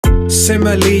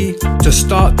Simile to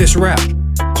start this rap,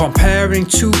 comparing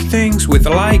two things with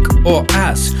like or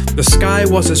as. The sky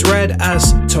was as red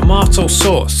as tomato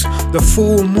sauce. The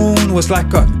full moon was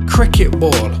like a cricket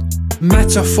ball.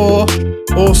 Metaphor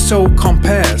also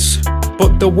compares,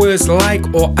 but the words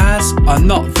like or as are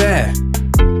not there.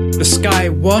 The sky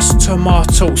was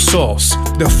tomato sauce.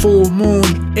 The full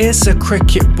moon is a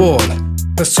cricket ball.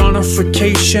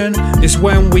 Personification is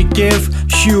when we give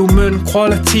human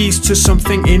qualities to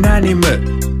something inanimate.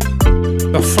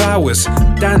 The flowers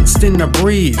danced in the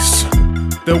breeze.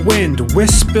 The wind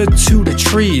whispered to the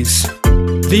trees.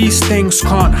 These things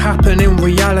can't happen in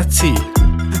reality.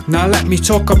 Now let me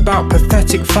talk about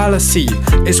pathetic fallacy.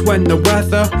 It's when the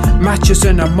weather matches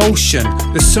an emotion.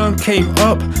 The sun came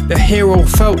up, the hero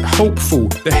felt hopeful.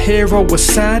 The hero was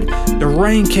sad, the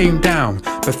rain came down.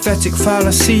 Pathetic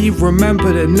fallacy,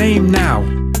 remember the name now.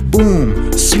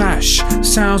 Boom, smash,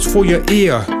 sounds for your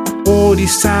ear. All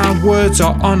these sound words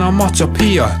are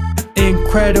onomatopoeia.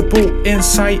 Incredible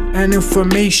insight and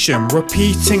information.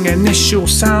 Repeating initial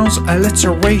sounds,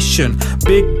 alliteration.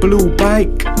 Big blue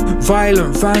bike,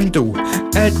 violent vandal.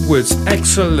 Edwards,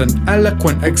 excellent,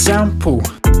 eloquent example.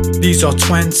 These are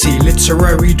 20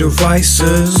 literary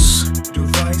devices.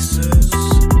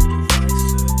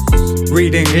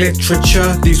 Reading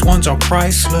literature, these ones are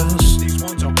priceless.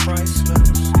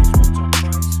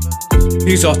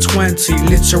 These are 20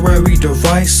 literary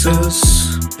devices.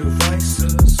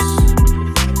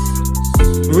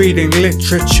 Reading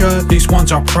literature, these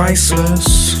ones are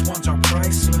priceless.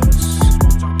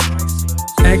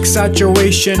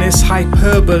 Exaggeration is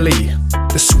hyperbole.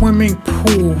 The swimming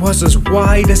pool was as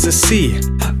wide as the sea.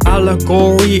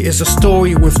 Allegory is a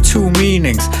story with two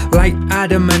meanings, like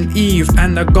Adam and Eve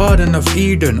and the Garden of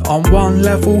Eden. On one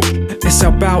level, it's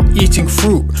about eating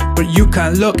fruit, but you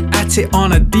can look at it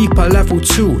on a deeper level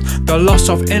too. The loss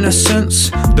of innocence,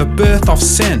 the birth of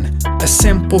sin. A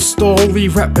simple story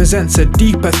represents a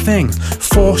deeper thing.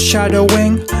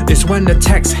 Foreshadowing is when the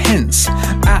text hints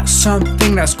at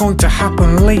something that's going to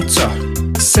happen later.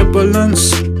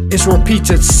 Sibilance is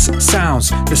repeated sounds.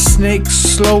 The snake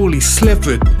slowly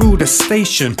slithered through the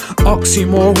station.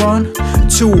 Oxymoron,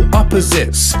 two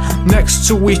opposites next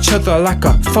to each other like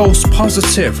a false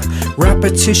positive.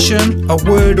 Repetition, a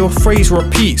word or phrase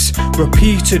repeats.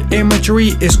 Repeated imagery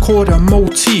is called a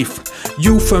motif.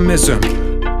 Euphemism,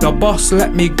 the boss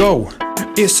let me go.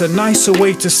 It's a nicer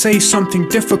way to say something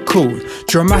difficult.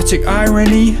 Dramatic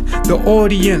irony, the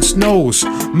audience knows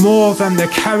more than the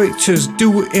characters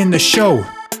do in the show.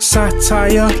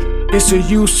 Satire is a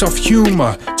use of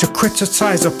humor to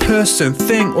criticize a person,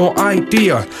 thing or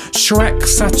idea. Shrek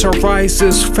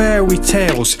satirizes fairy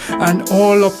tales and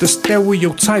all of the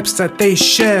stereotypes that they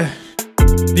share.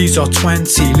 These are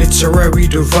 20 literary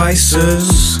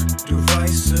devices.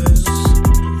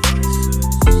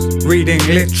 Reading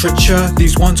literature,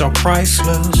 these ones are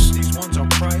priceless.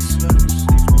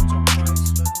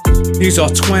 These are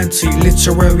 20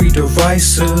 literary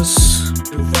devices.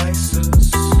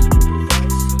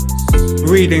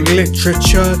 Reading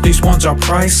literature, these ones are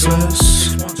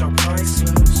priceless.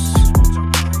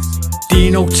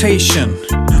 Denotation,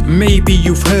 maybe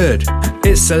you've heard.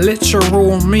 It's a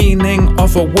literal meaning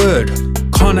of a word.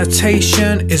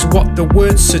 Connotation is what the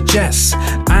word suggests.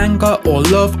 Anger or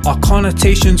love are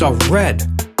connotations of red.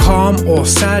 Calm or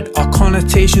sad are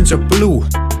connotations of blue.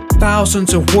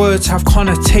 Thousands of words have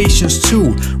connotations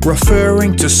too,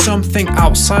 referring to something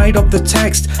outside of the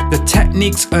text. The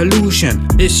technique's allusion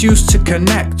is used to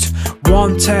connect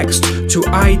one text to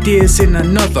ideas in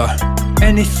another.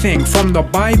 Anything from the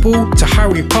Bible to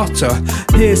Harry Potter.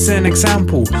 Here's an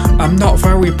example I'm not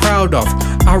very proud of.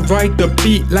 I ride the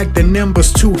beat like the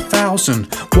Nimbus 2000.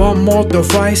 One more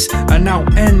device and I'll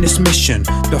end this mission.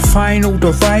 The final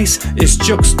device is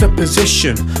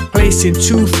juxtaposition, placing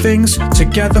two things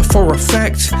together for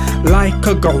effect, like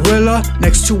a gorilla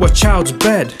next to a child's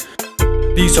bed.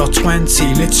 These are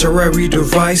 20 literary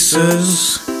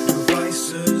devices.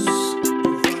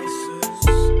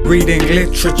 Reading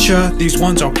literature, these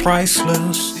ones are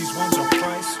priceless.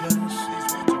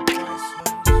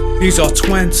 These are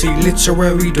 20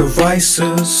 literary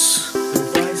devices.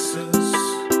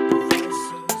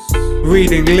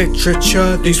 Reading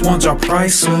literature, these ones are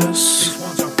priceless.